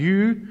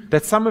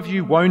that some of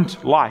you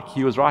won't like.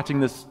 He was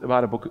writing this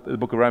about the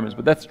book of Romans,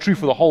 but that's true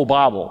for the whole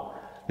Bible.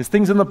 There's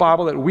things in the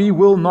Bible that we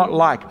will not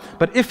like.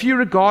 But if you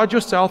regard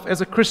yourself as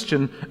a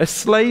Christian, a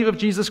slave of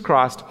Jesus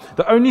Christ,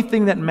 the only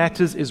thing that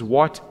matters is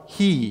what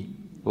He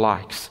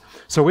likes.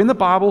 So when the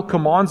Bible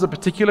commands a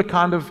particular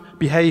kind of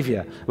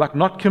behavior, like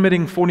not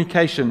committing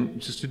fornication,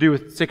 which is to do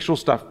with sexual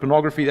stuff,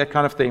 pornography, that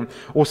kind of thing,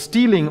 or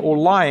stealing or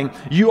lying,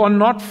 you are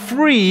not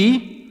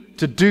free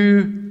to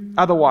do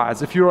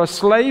otherwise. If you're a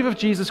slave of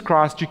Jesus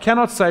Christ, you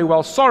cannot say,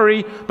 well,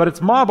 sorry, but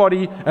it's my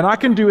body, and I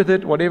can do with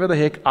it whatever the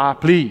heck I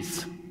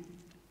please.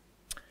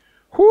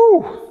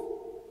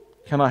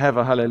 Whew! Can I have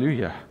a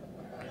hallelujah?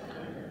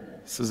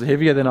 This is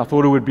heavier than I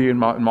thought it would be in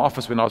my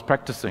office when I was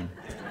practicing.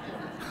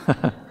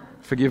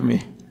 Forgive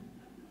me.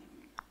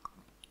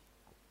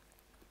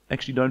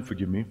 Actually, don't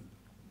forgive me.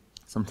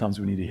 Sometimes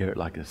we need to hear it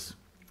like this.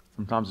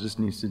 Sometimes it just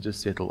needs to just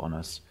settle on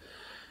us.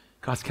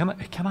 Guys, can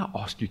I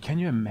ask you, can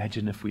you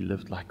imagine if we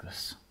lived like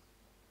this?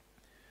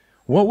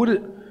 What would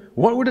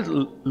it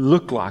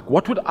look like?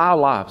 What would our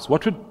lives,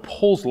 what would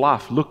Paul's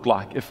life look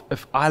like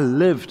if I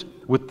lived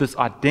with this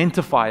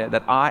identifier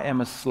that I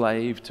am a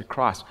slave to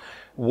Christ?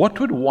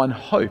 What would one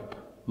hope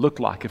look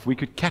like if we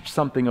could catch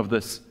something of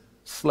this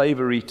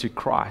slavery to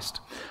Christ?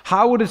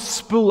 How would it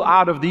spill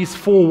out of these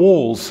four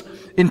walls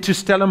into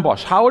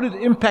Stellenbosch? How would it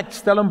impact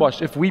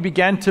Stellenbosch if we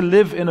began to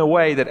live in a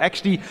way that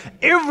actually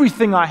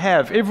everything I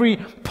have, every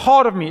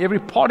part of me, every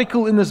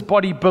particle in this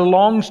body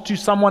belongs to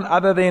someone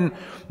other than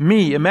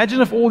me?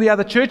 Imagine if all the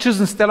other churches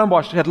in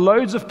Stellenbosch had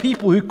loads of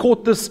people who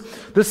caught this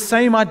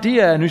same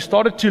idea and who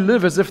started to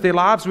live as if their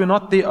lives were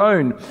not their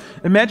own.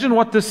 Imagine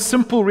what this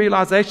simple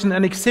realization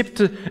and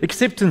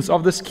acceptance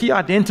of this key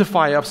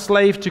identifier of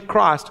slave to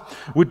Christ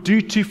would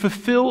do to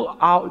fulfill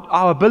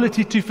our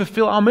ability to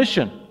fulfill our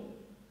mission.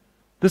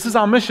 This is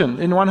our mission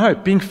in One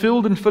Hope, being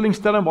filled and filling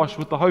Stellenbosch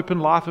with the hope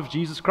and life of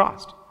Jesus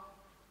Christ.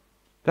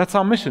 That's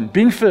our mission,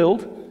 being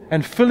filled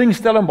and filling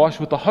Stellenbosch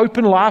with the hope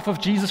and life of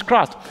Jesus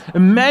Christ.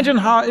 Imagine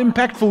how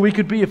impactful we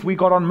could be if we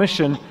got on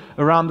mission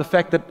around the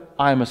fact that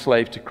I am a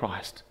slave to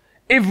Christ.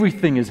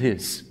 Everything is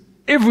His.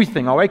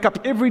 Everything. I wake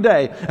up every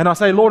day and I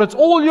say, Lord, it's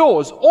all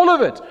yours, all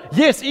of it.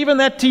 Yes, even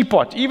that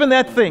teapot, even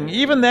that thing,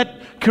 even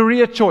that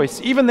career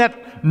choice, even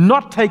that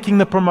not taking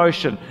the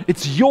promotion.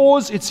 It's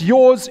yours, it's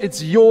yours,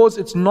 it's yours,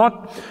 it's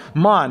not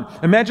mine.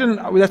 Imagine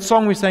that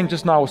song we sang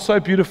just now was so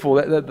beautiful,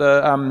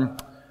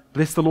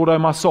 Bless the Lord, O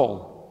my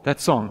soul, that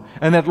song.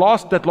 And that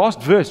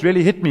last verse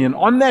really hit me. And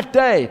on that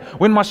day,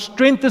 when my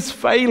strength is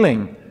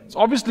failing,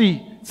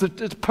 it's a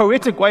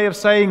poetic way of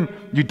saying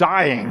you're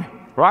dying.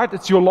 Right?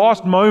 It's your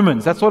last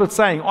moments. That's what it's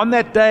saying. On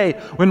that day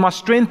when my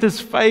strength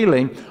is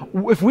failing,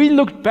 if we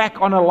looked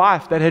back on a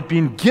life that had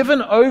been given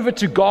over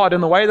to God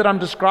in the way that I'm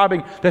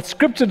describing, that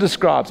Scripture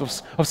describes,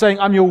 of saying,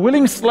 I'm your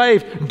willing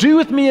slave, do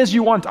with me as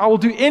you want. I will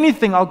do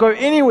anything. I'll go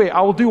anywhere.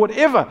 I will do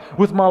whatever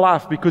with my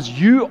life because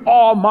you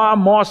are my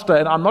master.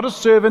 And I'm not a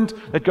servant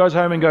that goes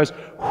home and goes,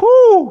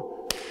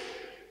 whoo!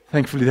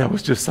 Thankfully that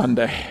was just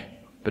Sunday.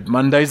 But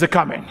Mondays are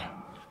coming.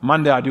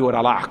 Monday I do what I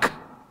like.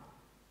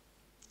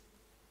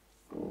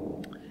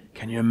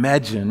 Can you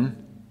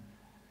imagine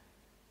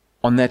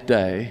on that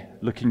day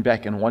looking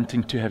back and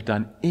wanting to have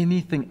done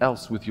anything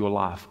else with your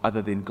life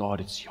other than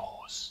God? It's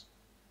yours.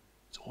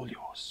 It's all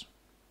yours.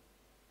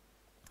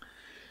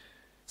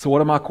 So what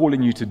am I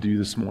calling you to do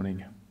this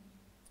morning?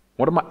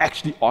 What am I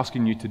actually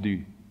asking you to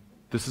do?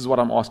 This is what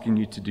I'm asking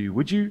you to do.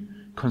 Would you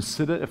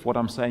consider if what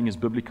I'm saying is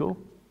biblical?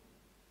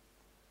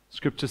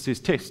 Scripture says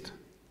test.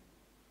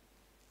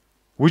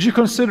 Would you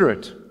consider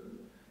it?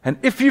 And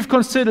if you've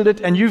considered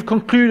it and you've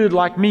concluded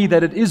like me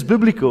that it is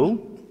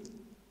biblical,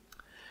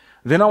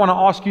 then I want to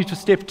ask you to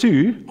step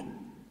 2,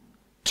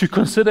 to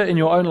consider in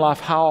your own life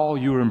how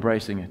you're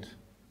embracing it,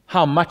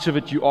 how much of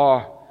it you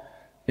are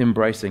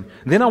embracing.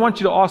 Then I want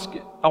to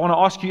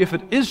ask you if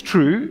it is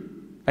true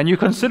and you're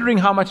considering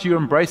how much you're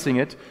embracing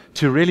it,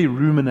 to really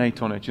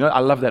ruminate on it. You know, I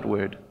love that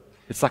word.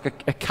 It's like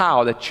a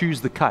cow that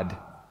chews the cud,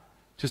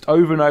 just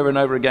over and over and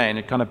over again.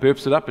 It kind of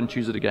burps it up and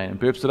chews it again, and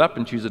burps it up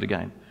and chews it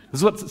again. This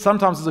is what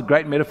sometimes is a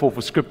great metaphor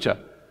for Scripture.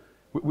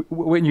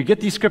 When you get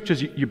these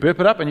Scriptures, you burp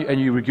it up and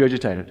you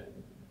regurgitate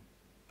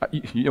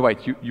it.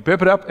 You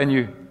burp it up and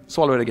you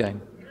swallow it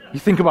again. You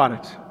think about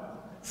it.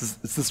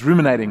 It's this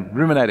ruminating.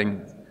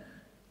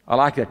 I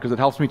like that because it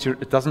helps me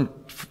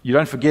you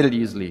don't forget it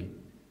easily.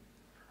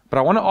 But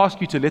I want to ask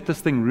you to let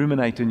this thing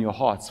ruminate in your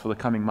hearts for the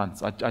coming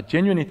months. I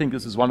genuinely think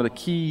this is one of the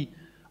key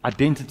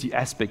identity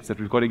aspects that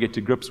we've got to get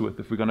to grips with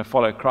if we're going to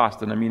follow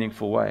Christ in a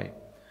meaningful way.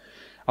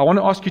 I want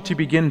to ask you to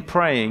begin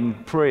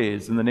praying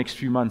prayers in the next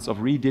few months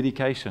of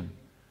rededication,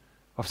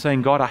 of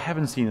saying, God, I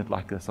haven't seen it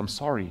like this. I'm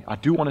sorry. I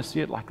do want to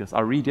see it like this.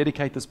 I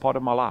rededicate this part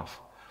of my life.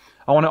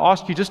 I want to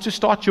ask you just to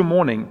start your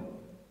morning.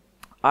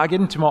 I get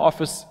into my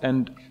office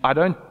and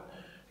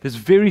there's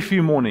very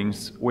few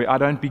mornings where I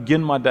don't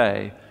begin my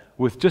day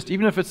with just,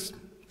 even if it's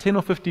 10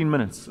 or 15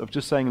 minutes of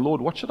just saying, Lord,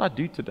 what should I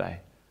do today?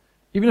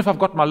 Even if I've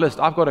got my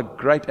list, I've got a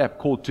great app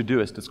called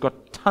Todoist. It's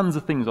got tons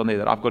of things on there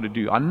that I've got to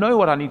do. I know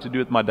what I need to do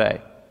with my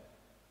day.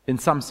 In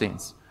some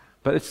sense.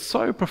 But it's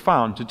so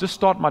profound to just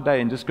start my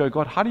day and just go,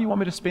 God, how do you want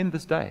me to spend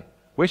this day?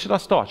 Where should I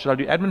start? Should I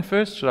do admin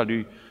first? Should I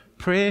do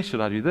prayer? Should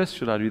I do this?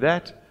 Should I do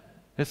that?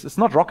 It's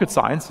not rocket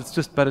science.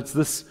 But it's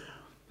this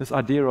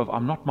idea of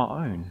I'm not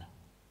my own.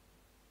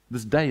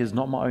 This day is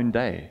not my own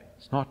day.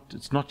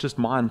 It's not just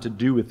mine to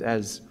do with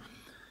as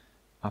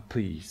I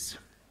please.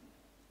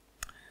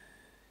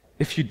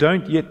 If you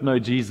don't yet know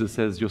Jesus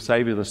as your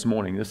Savior this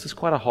morning, this is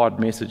quite a hard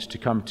message to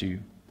come to.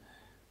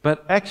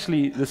 But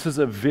actually, this is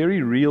a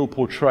very real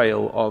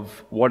portrayal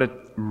of what it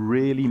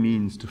really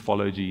means to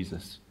follow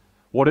Jesus.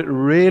 What it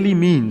really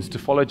means to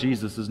follow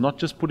Jesus is not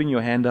just putting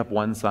your hand up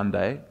one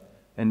Sunday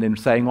and then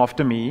saying,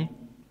 after me.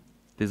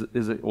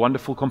 There's a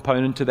wonderful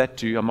component to that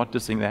too. I'm not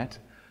dissing that.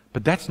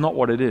 But that's not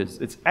what it is.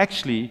 It's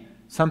actually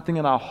something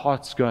in our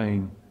hearts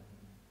going,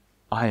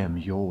 I am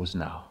yours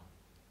now.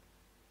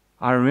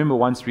 I remember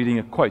once reading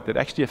a quote that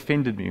actually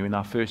offended me when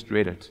I first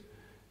read it.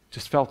 It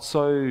just felt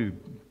so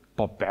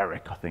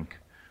barbaric, I think.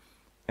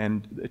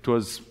 And it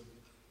was,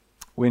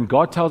 when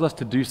God tells us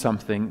to do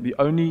something, the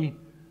only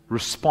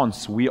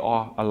response we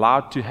are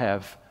allowed to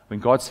have when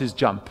God says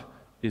jump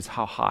is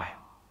how high.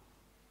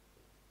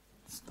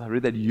 I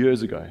read that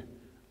years ago.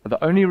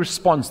 The only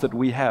response that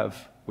we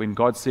have when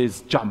God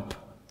says jump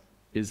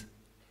is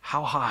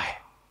How high?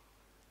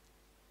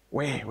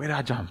 Where? Where did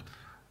I jump?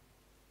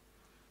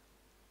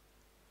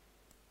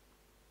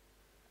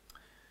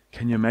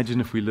 Can you imagine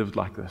if we lived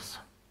like this?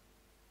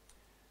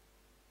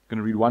 I'm going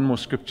to read one more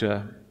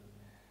scripture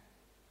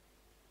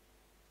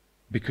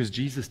because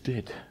Jesus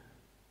did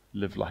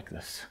live like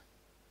this.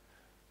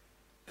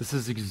 This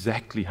is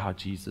exactly how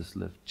Jesus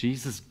lived.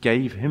 Jesus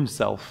gave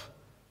himself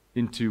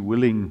into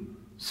willing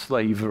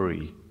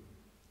slavery,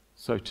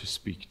 so to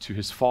speak, to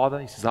his Father.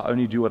 He says, I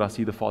only do what I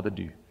see the Father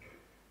do.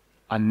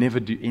 I never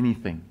do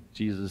anything,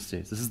 Jesus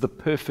says. This is the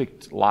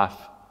perfect life.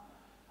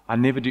 I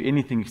never do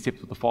anything except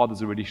what the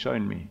Father's already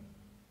shown me.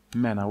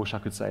 Man, I wish I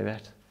could say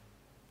that.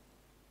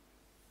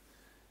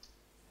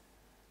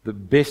 The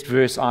best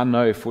verse I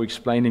know for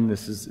explaining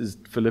this is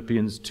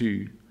Philippians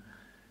 2.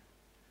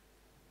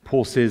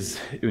 Paul says,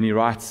 when he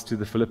writes to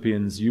the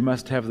Philippians, you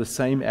must have the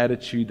same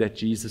attitude that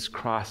Jesus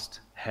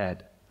Christ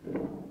had.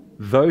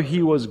 Though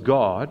he was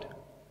God,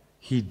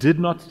 he did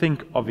not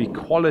think of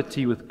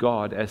equality with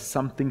God as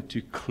something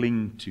to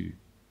cling to.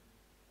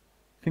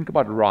 Think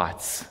about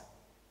rights.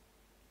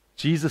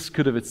 Jesus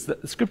could have,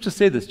 the scripture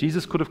said this,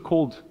 Jesus could have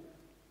called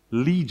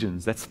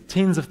legions, that's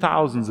tens of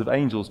thousands of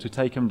angels to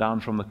take him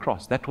down from the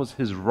cross. That was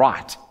his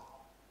right.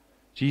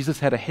 Jesus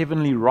had a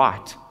heavenly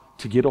right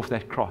to get off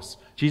that cross.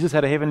 Jesus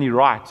had a heavenly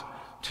right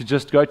to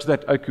just go to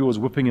that oak who was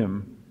whipping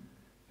him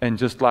and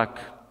just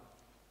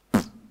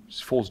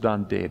falls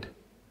down dead.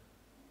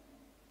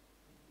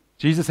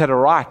 Jesus had a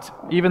right,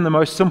 even the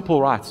most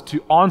simple right,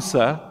 to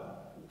answer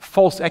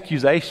false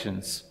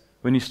accusations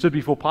when he stood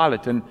before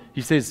Pilate and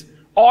he says,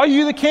 are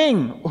you the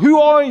king?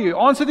 Who are you?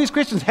 Answer these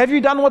questions. Have you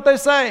done what they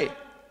say?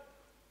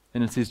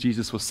 And it says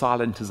Jesus was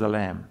silent as a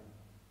lamb.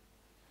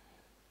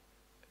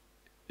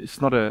 It's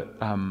not a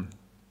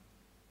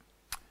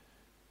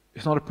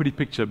pretty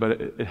picture, but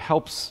it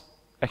helps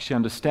actually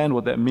understand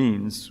what that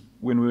means.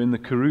 When we were in the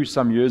Karoo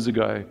some years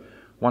ago,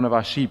 one of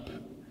our sheep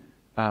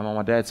on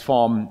my dad's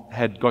farm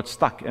had got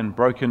stuck and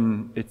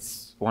broken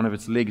one of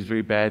its legs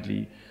very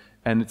badly.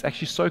 And it's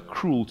actually so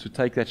cruel to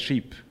take that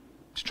sheep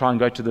to try and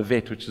go to the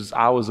vet, which is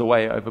hours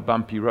away over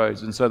bumpy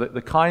roads. And so the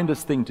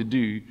kindest thing to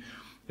do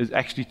is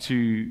actually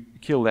to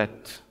kill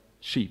that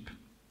sheep.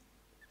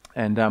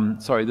 And I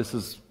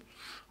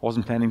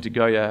wasn't planning to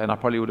go here, and I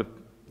probably would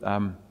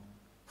have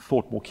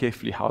thought more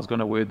carefully how I was going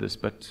to word this,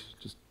 but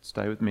just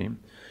stay with me.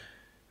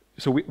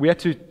 So we had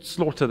to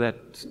slaughter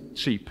that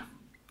sheep.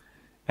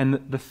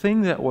 And the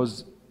thing that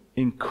was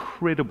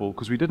incredible,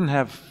 because we didn't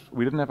have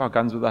our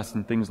guns with us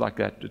and things like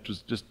that. It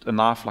was just a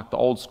knife like the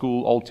old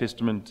school, Old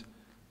Testament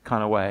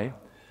kind of way.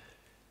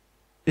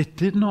 It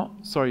did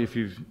not, sorry if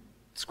you've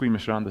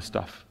squeamish around this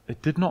stuff,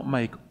 it did not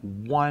make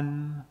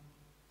one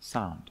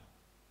sound.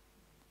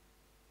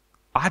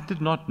 I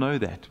did not know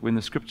that when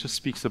the scripture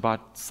speaks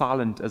about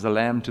silent as a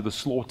lamb to the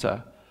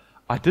slaughter.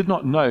 I did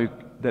not know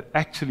that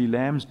actually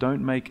lambs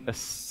don't make a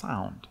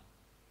sound.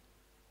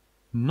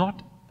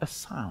 Not a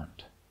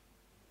sound.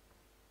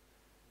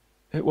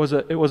 It was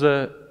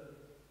a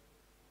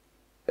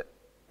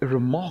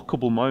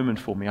remarkable moment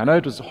for me. I know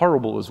it was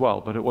horrible as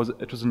well, but it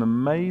was an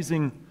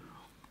amazing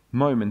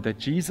moment that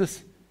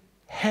Jesus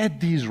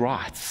had these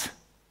rights,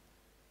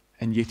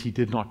 and yet he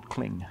did not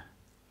cling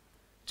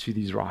to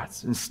these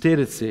rights. Instead,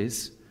 it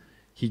says,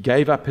 he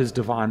gave up his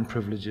divine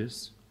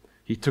privileges.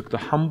 He took the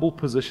humble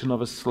position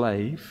of a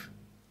slave.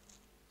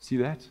 See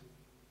that?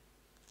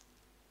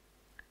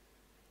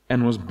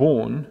 And was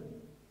born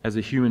as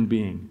a human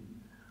being.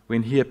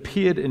 When he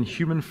appeared in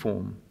human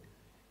form,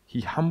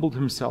 he humbled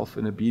himself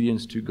in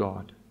obedience to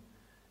God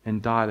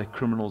and died a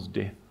criminal's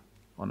death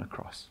on a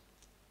cross.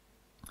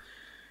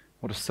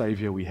 What a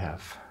Savior we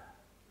have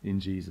in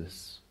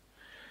Jesus.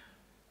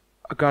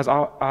 Guys,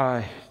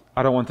 I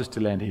don't want this to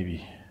land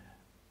heavy.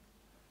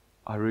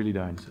 I really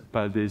don't.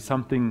 But there's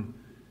something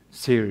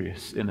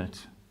serious in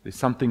it. There's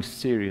something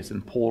serious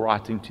in Paul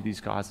writing to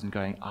these guys and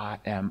going, I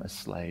am a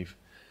slave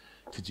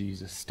to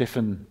Jesus.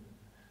 Stefan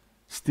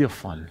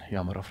Smith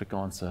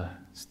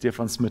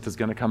is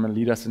going to come and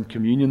lead us in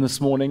communion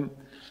this morning,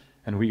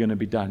 and we're going to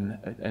be done.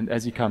 And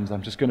as he comes,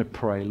 I'm just going to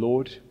pray,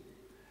 Lord,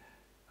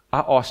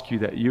 I ask you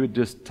that you would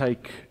just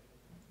take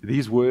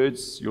these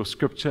words, your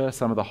scripture,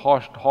 some of the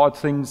hard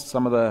things,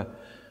 some of the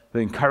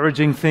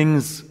encouraging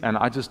things, and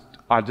I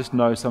just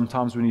know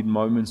sometimes we need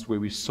moments where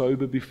we're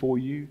sober before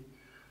you,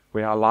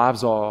 where our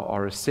lives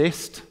are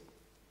assessed,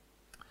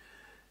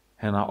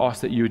 and I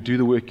ask that you would do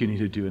the work you need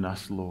to do in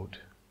us, Lord.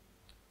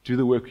 Do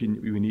the work you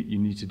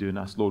need to do in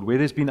us, Lord. Where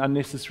there's been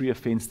unnecessary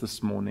offense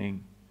this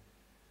morning,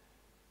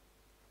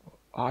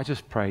 I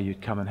just pray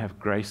you'd come and have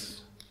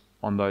grace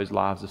on those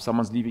lives. If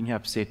someone's leaving here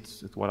upset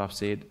with what I've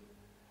said,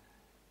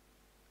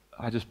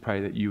 I just pray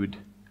that you would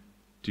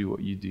do what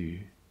you do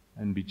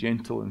and be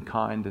gentle and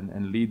kind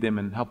and lead them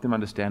and help them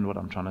understand what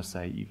I'm trying to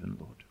say even,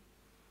 Lord.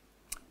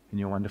 In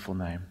your wonderful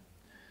name.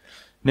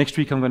 Next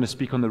week I'm going to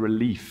speak on the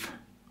relief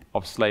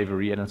of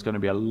slavery, and it's going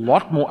to be a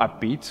lot more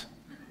upbeat.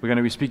 We're going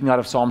to be speaking out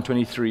of Psalm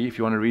 23, if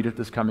you want to read it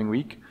this coming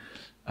week,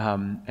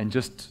 and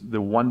just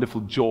the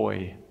wonderful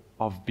joy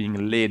of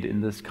being led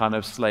in this kind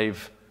of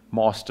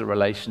slave-master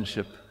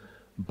relationship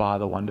by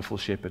the wonderful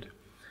shepherd.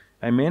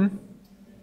 Amen.